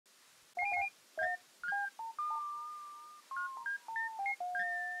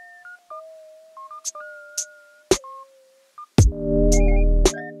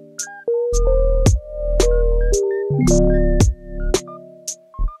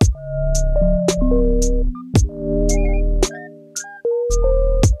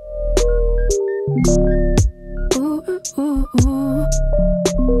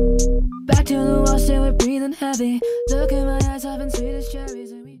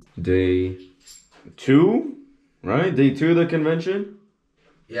Day 2, right? Day 2 of the convention?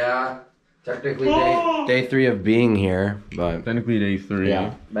 Yeah, technically day 3 of being here, but technically day 3.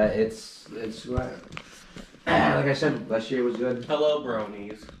 Yeah, but it's like I said, last year was good. Hello,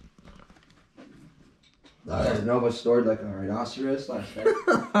 bronies. Nova stored like a rhinoceros last night.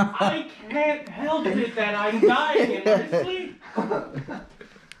 I can't help it that I'm dying in my sleep.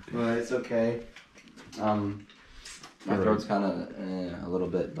 Well, it's okay. My throat's kind of a little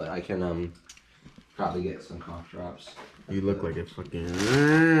bit, but I can probably get some cough drops. You look like a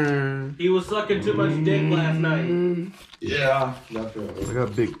fucking... He was sucking too much dick last night. Yeah, definitely. I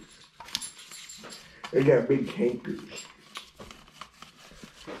got big... cankers.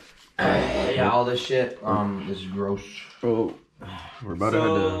 Yeah, all this shit is gross. Oh, we're about to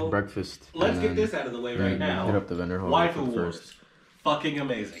head to breakfast. Let's get this out of the way right now. Get up the vendor hall Waifu Wars. first. Fucking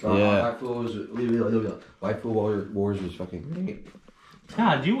amazing. Yeah. Waifu Wars was fucking great.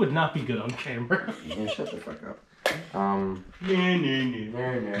 God, you would not be good on camera. Yeah, shut the fuck up. It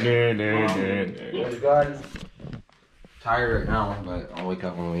was good. Tired right now, but I'll wake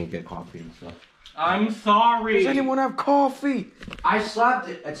up when we get coffee and stuff. I'm sorry. Does anyone have coffee? I slept.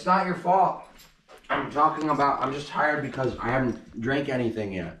 It's not your fault. I'm just tired because I haven't drank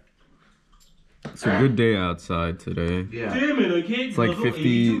anything yet. It's a good day outside today. Yeah. Damn it, I can't. It's like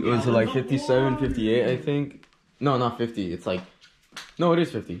 50, was it like 57, 58, I think? No, not 50. It's like, no, it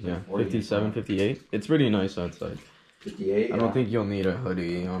is 50, yeah. 57, 58. It's pretty nice outside. 58, I don't think you'll need a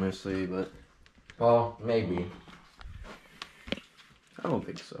hoodie, honestly, but... Well, maybe. I don't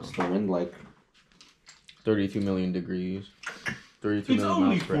think so. It's the wind like... 32 million degrees. 32 It's million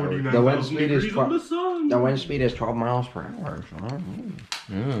only miles per hour. 49 The wind speed is on the sun. The wind speed is 12 miles per hour. So I don't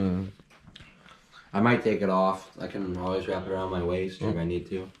know. I might take it off. I can always wrap it around my waist if I need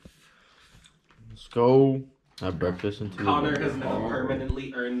to. Let's go have breakfast and Connor has now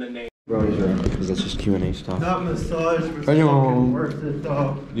permanently earned the name. Brody's right, because that's just Q&A stuff. That massage was I know. fucking worth it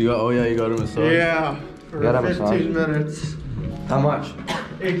though. You got, oh yeah, you got a massage? Yeah, for Got a 15 massage? minutes. How much?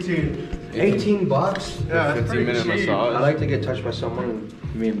 18. 18 bucks? Yeah, it's 15-minute pretty cheap. massage. I like to get touched by someone and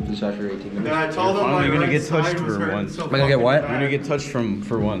be massage for 18 minutes. Yeah, I told him finally my gonna right get touched side was for hurting once. so Am I gonna get what? fucking You're gonna bad. get touched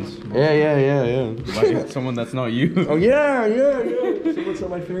for once. Yeah. By someone that's not you. Oh yeah. Someone's not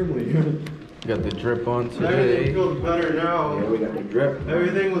my family. You got the drip on Everything today. feels better now. Yeah, we got the drip.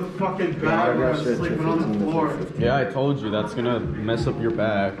 Everything was fucking bad when I was sleeping on the floor. Yeah, I told you, that's gonna mess up your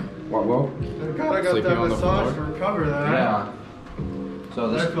back. What, well? Thank God I got Sleeping that on the massage floor? to recover that. Yeah. So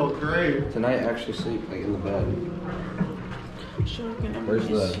I this felt great. tonight I actually sleep like in the bed. Where's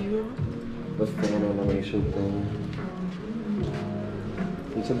the fan animation thing?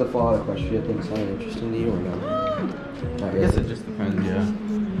 You said the Fallout question thing sounded interesting to you or no? I guess it just depends, yeah.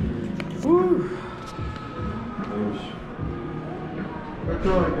 Woo. I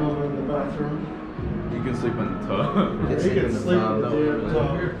feel like going in the bathroom. You can sleep in the tub. You can sleep in the damn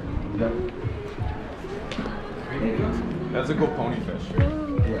tub. That's a cool pony fish shirt.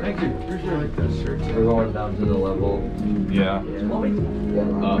 Thank you. Appreciate like that shirt. We're going down to the level. Yeah.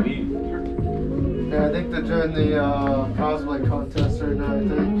 Lobby. Yeah, I think they're doing the cosplay contest right now, I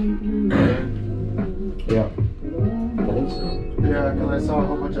think. Yeah. I think so. Yeah, because I saw a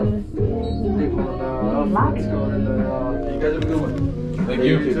whole bunch of people in outfits going in the... You guys have a good one. Thank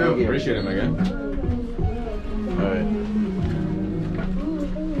you. you. Appreciate it, again. Alright.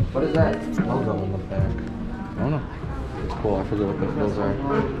 What is that logo on the back? I don't know. It's cool. I forget what those are.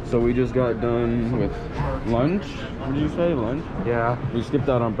 So we just got done with lunch. What did you say, lunch? Yeah. We skipped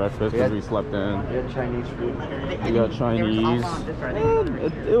out on breakfast because we slept in. We had Chinese food. We got Chinese.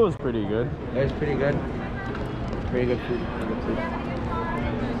 It was pretty good. It was pretty good. Pretty good food.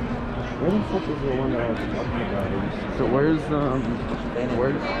 Where the fuck is the one that I was talking about? So where's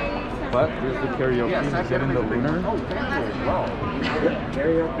what? Where's the karaoke? Is it in the lunar? Oh,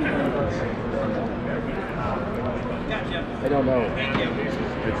 karaoke. I don't know.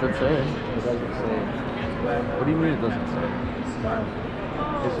 It should say. It doesn't say. What do you mean it doesn't say?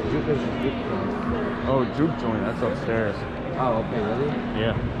 It's a juke joint. Oh, juke joint. That's upstairs. Oh, okay, really?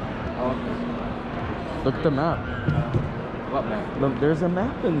 Yeah. Oh, okay. Look at the map. What map? Look, there's a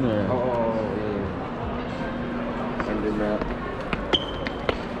map in there. Oh, yeah. Sunday map.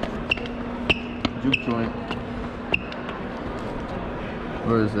 Juke joint.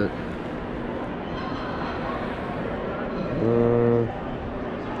 Where is it?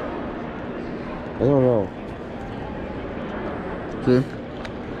 I don't know. See?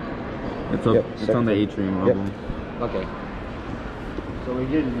 It's up. Yep, It's on the atrium level. Yep. Okay. So we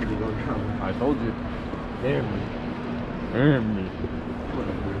didn't need to go down. I told you. Damn me. Damn me.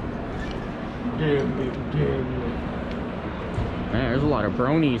 Damn me, damn me. Man, there's a lot of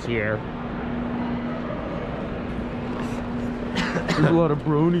bronies here. There's a lot of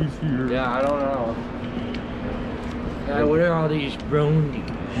bronies here. Yeah, I don't know. Yeah, what are all these bronies?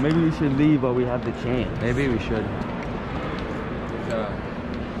 Maybe we should leave while we have the chance. Maybe we should.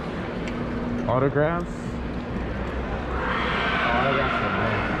 Autographs? Autographs are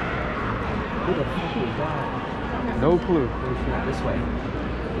nice. Who the fuck is that? No clue. This way.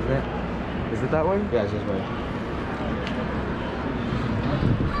 Isn't it? Is it that way? Yeah, it's this way.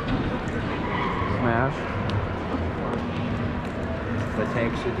 Smash. The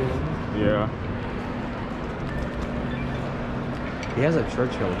tank should do. Yeah. He has a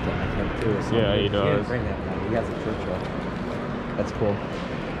Churchill thing, I think, too. Or something. Yeah, he does. He didn't bring that one. He has a Churchill. That's cool.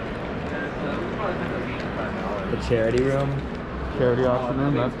 The charity room. Charity auction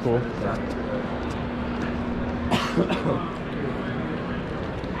room, that's cool. Yeah.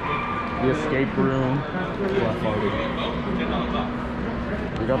 The escape room.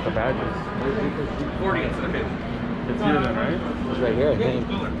 We got the badges. 40 instead of 50. It's here then, right? It's right here, I think.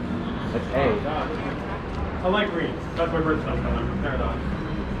 That's A. I like green. That's my first time color. Paradox.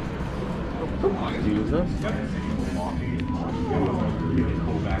 Jesus.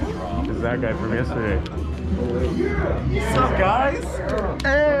 This is that guy from yesterday. What's up, guys?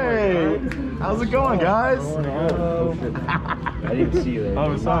 Hey! How's it going, guys? I didn't see you there. Oh,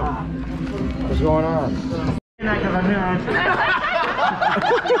 what's up? What's going on? You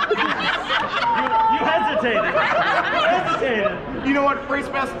hesitated. You know what, Race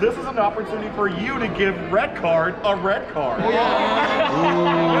Fest, this is an opportunity for you to give Red Card a red card. Any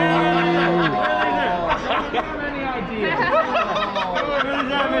idea? Who's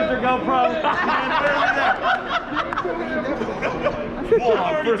that, Mr. GoPro?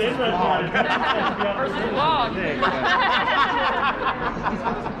 Vlog versus vlog.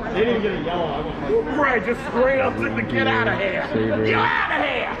 They didn't even get a yellow. Right, just straight up to the get out of here. Get out of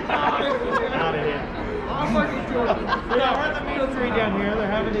here! Out of here. Yeah, we're at the meal 3 down here. They're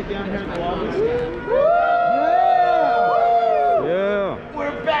having it down here at the lobby. Yeah.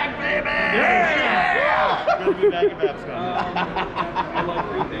 We're back, baby! Yeah! Good to be back at Babscon.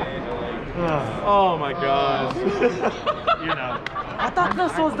 Oh my gosh. You know. I thought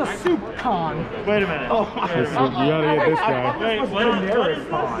this was the soup con. Wait a minute. Oh my You gotta get this guy. Wait, what is this?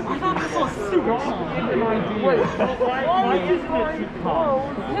 I thought this was soup con. Wait, why isn't it soup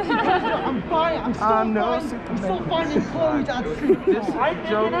con? I'm still finding clothes at soup con. I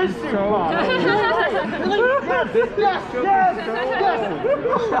think it is soup con. Yes.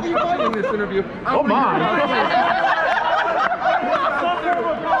 In this interview. Oh my!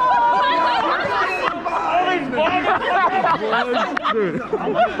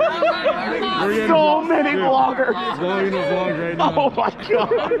 So many vloggers! Vlogging a vlog right now. Oh my god!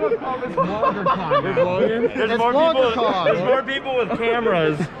 We're vlogging? There's more people with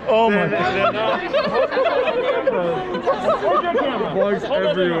cameras. Oh my god! Vlogs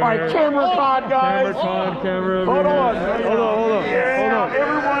everywhere. Alright, camera con, guys! Camera. Hold on. Hold on. Yeah,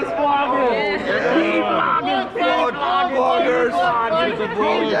 everyone's vlogging! Keep vlogging! Vloggers!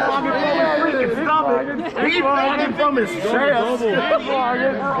 Keep vlogging from his chest! Keep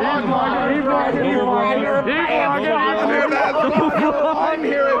vlogging! I'm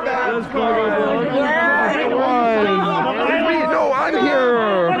here at Babscon! No, I'm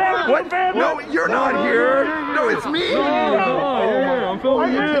here! What? No, you're not here! No, it's me! I'm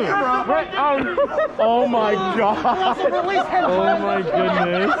filming you. Oh my god! Oh my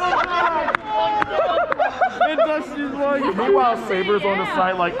goodness. Meanwhile, Saber's on the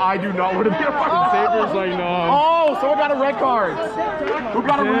side like, I do not want to be a fucking Saber's like, no. Oh, so I got a red card. Who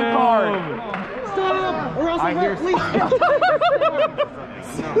got a red card? Stop, or else I I'm hear. going to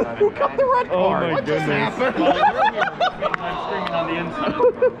Who got the red Oh card? my What just goodness. happened? I'm screaming on the inside.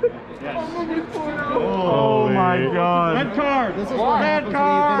 Yes. Oh my god. Red card. This is what happens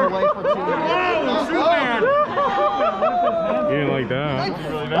when you've been away for 2 years. Oh, Superman. You didn't like that.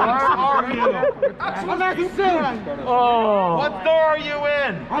 Where are you? I'm at the soup. Oh. What store are you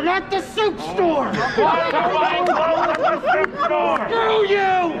in? I'm at the soup store. Why do I close the soup store? Screw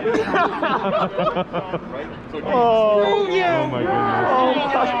you. Oh. Screw you. Oh my goodness. Oh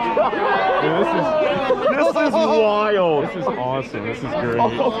my god. Dude, This is wild. this is awesome. This is great. Oh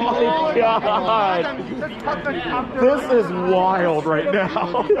my god. This is wild right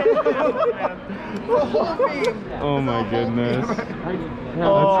now. Oh my my goodness.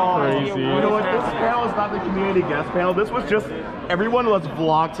 Oh, crazy. You know what? This panel is not the community guest panel. This was just everyone let's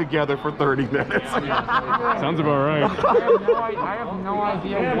vlog together for 30 minutes. Sounds about right. I have no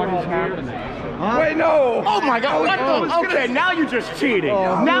idea what is happening. Wait, no! Oh my God! What the? Okay, now you're just cheating.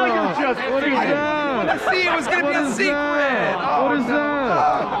 Now you're just cheating. Let's see, it was gonna be a secret. What is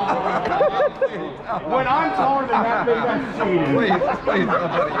that? When I'm taller than that, maybe that's cheating. Please,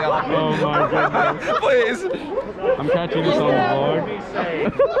 nobody else. Oh my goodness. Please. I'm catching this on the vlog.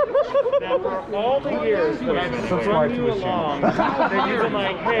 Now, for all the years that I've been strung you along, that you've been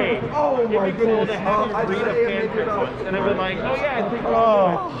like, hey, it'd be cool to have you read a fanfic once. And I've been like, oh yeah, I think I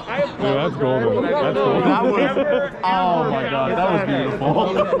have Dude, that's golden. That's golden. That was. Oh my God, that was beautiful.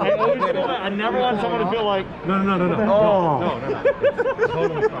 I always feel like, I never want someone to feel like, No.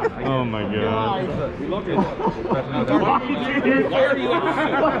 Totally fine. Oh my God. Look at why are you doing Why are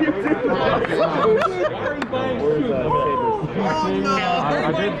you buying shoes?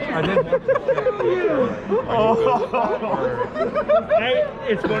 I did.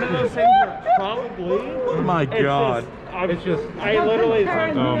 It's one of those things where probably. Oh my God. It's just, I literally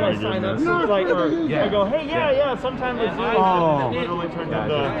Oh my goodness. like, or I go, hey, yeah, sometimes it's literally turned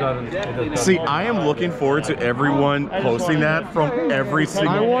into. See, I am looking forward to everyone posting that from every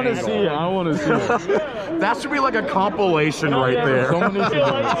single. I want to angle. see it. I want to see it. That should be like a compilation right there. Someone needs to do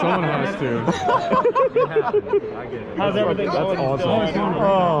it. Someone has to. How's everything going? That's awesome.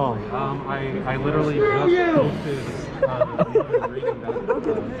 Oh. I literally just posted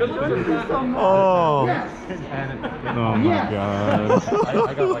Oh. and Oh my God.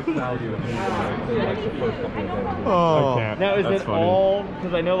 I got like value in like the first couple of days. I Oh. can't. Now, is That's it funny. all,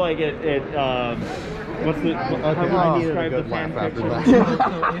 because I know like what's the, how would I describe the fan fiction?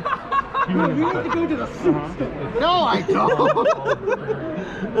 You need to go to the soup store. No, I don't.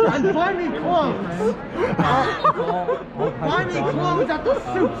 And buy me clothes. Buy me clothes at the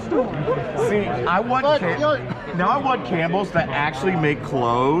soup store. See, I want now I want Campbell's to actually make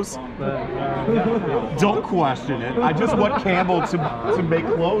clothes. Don't question it. I just want Campbell to make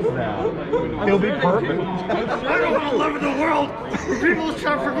clothes now. It'll be perfect. I don't want to live in the world where people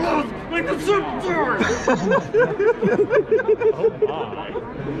shop for clothes like the soup store.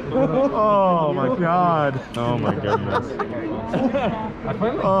 Oh my God. Oh my goodness. I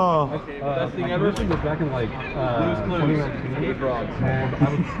finally. Oh. Intermission was back in like 2019. And I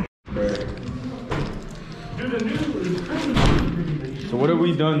was. So what have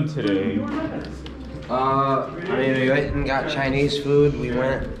we done today? I mean, we went and got Chinese food. We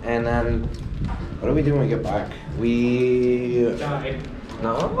went and then, what did we do when we get back? We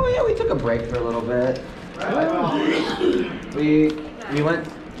we took a break for a little bit. We went.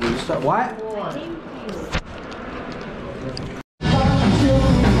 What?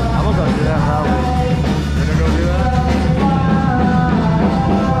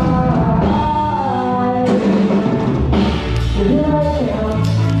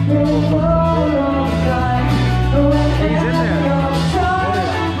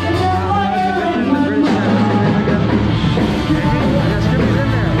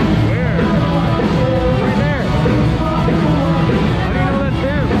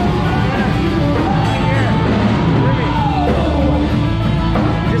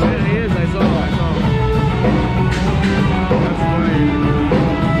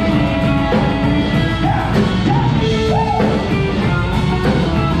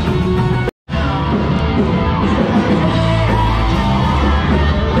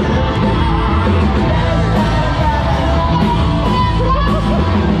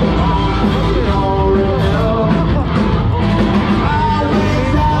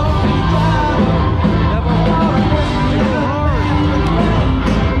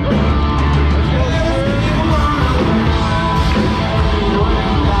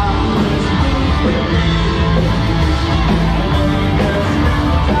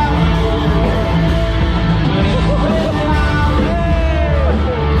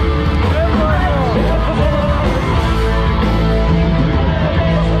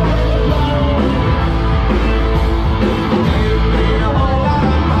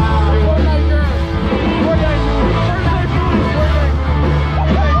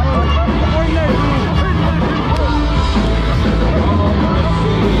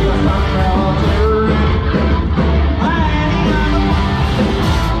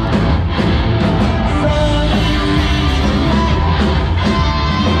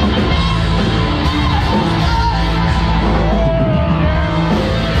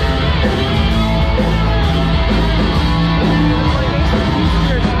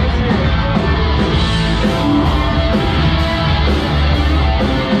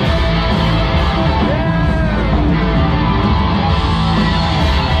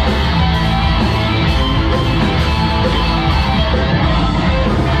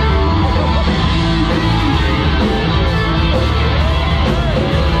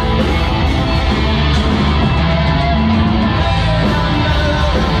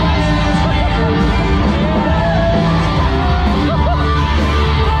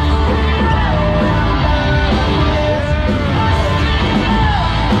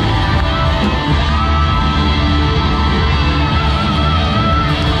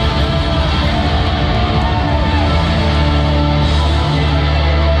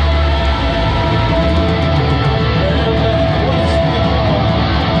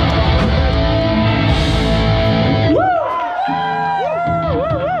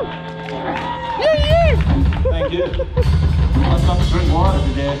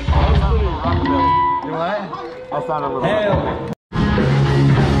 Vylet? I'll sound a little.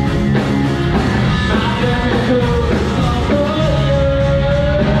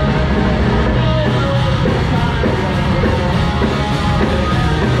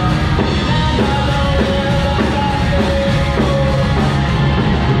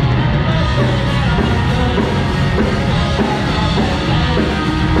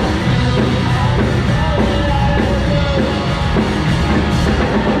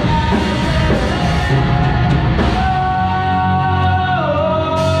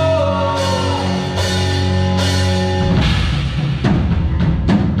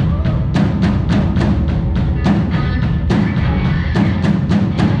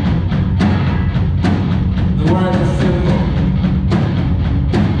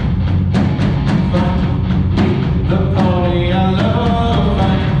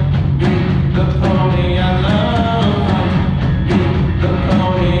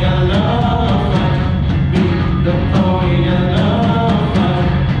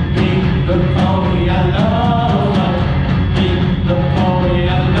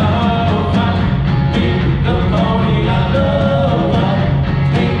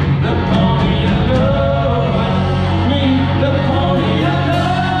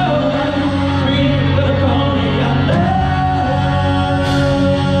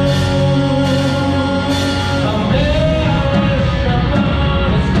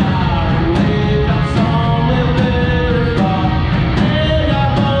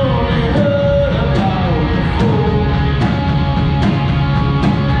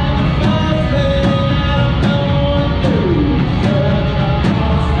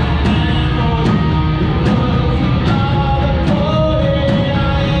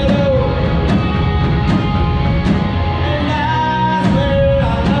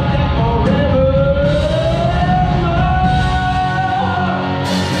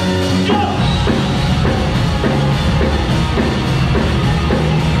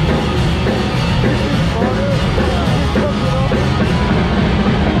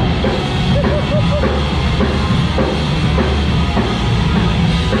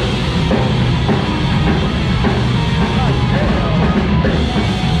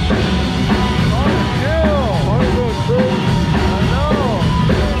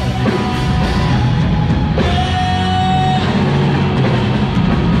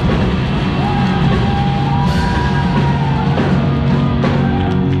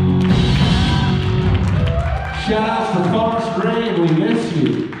 Shout out to Forest Green, we miss you.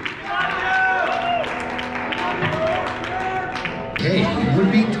 Hey, it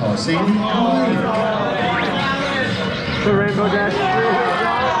would be tossing The Rainbow Dash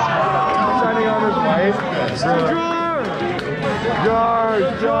shining on his wife.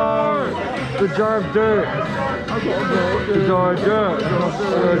 Jar! The jar of dirt. The jar of dirt.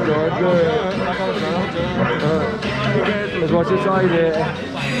 Let's watch this side here.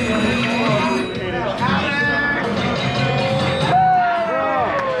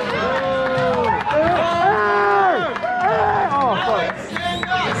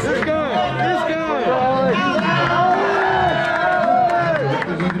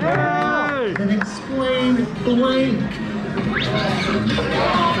 and explain blank.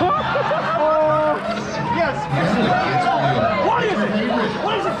 Yes! What is it?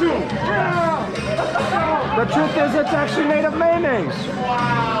 What does it do? The truth is, it's actually made of mayonnaise.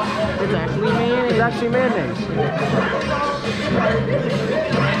 It's actually mayonnaise. It's actually mayonnaise.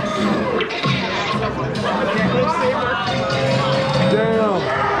 Damn.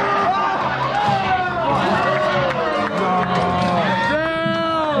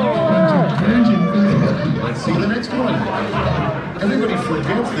 Let's see the next one. Everybody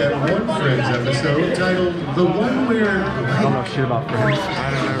forgets that one Friends episode titled The One Where... I don't know shit about Friends.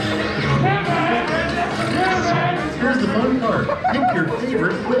 Here's the fun part. Pick your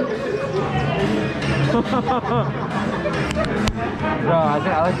favorite clip. Bro, I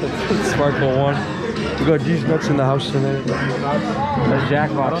like the sparkle one. We got these nuts in the house tonight. That's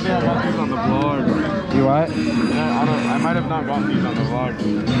jackpot. I don't think I got these on the vlog. You what? I might have not gotten these on the vlog.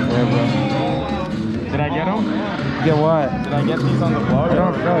 Yeah, bro. Did I get them? Get what? Did I get these on the vlog? I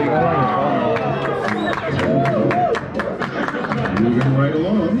don't know. You got it on your phone. Moving right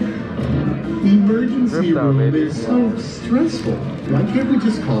along. Emergency room is so stressful. Why can't we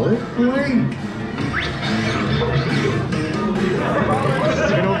just call it blank?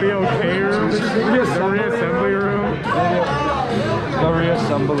 It'll be okay room. The reassembly room. The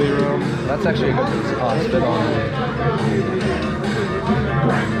reassembly room. That's actually a good spit on it.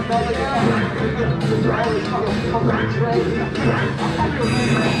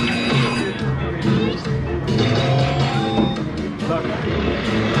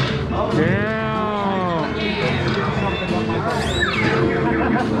 Damn.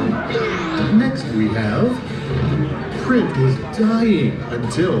 have print is dying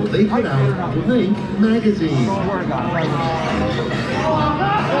until they put out Link magazine.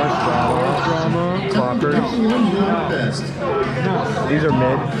 Best. These are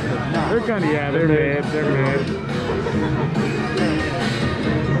mid. They're kind of, yeah, they're mid. They're mid.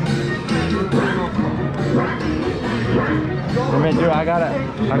 I mean, dude, I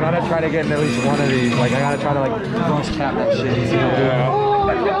gotta try to get in at least one of these. Like, I gotta try to like cross cap that shit. Yeah.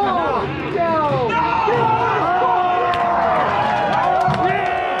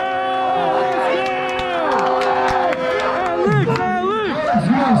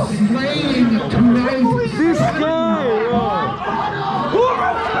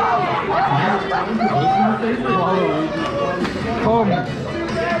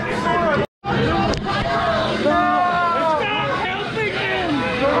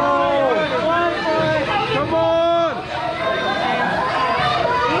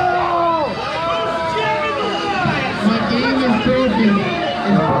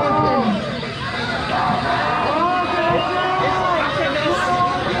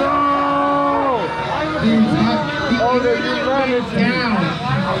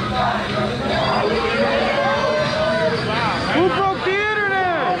 Who broke the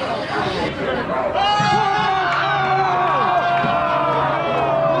internet?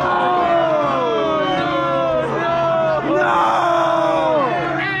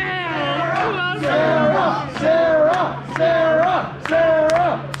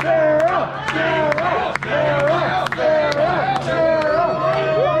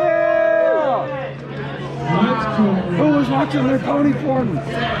 Who was watching their pony porn?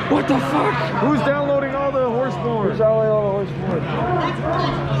 What the fuck? Who's downloading all the horse porn? Who's downloading all the horse porn?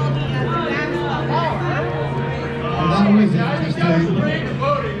 That was interesting.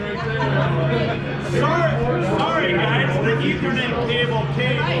 Sorry guys, the Ethernet cable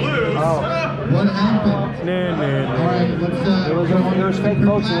came loose. What happened? No. Alright, let's There was fake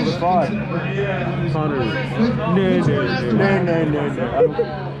votes. It was a fraud. Hunter.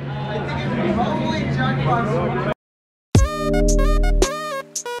 No.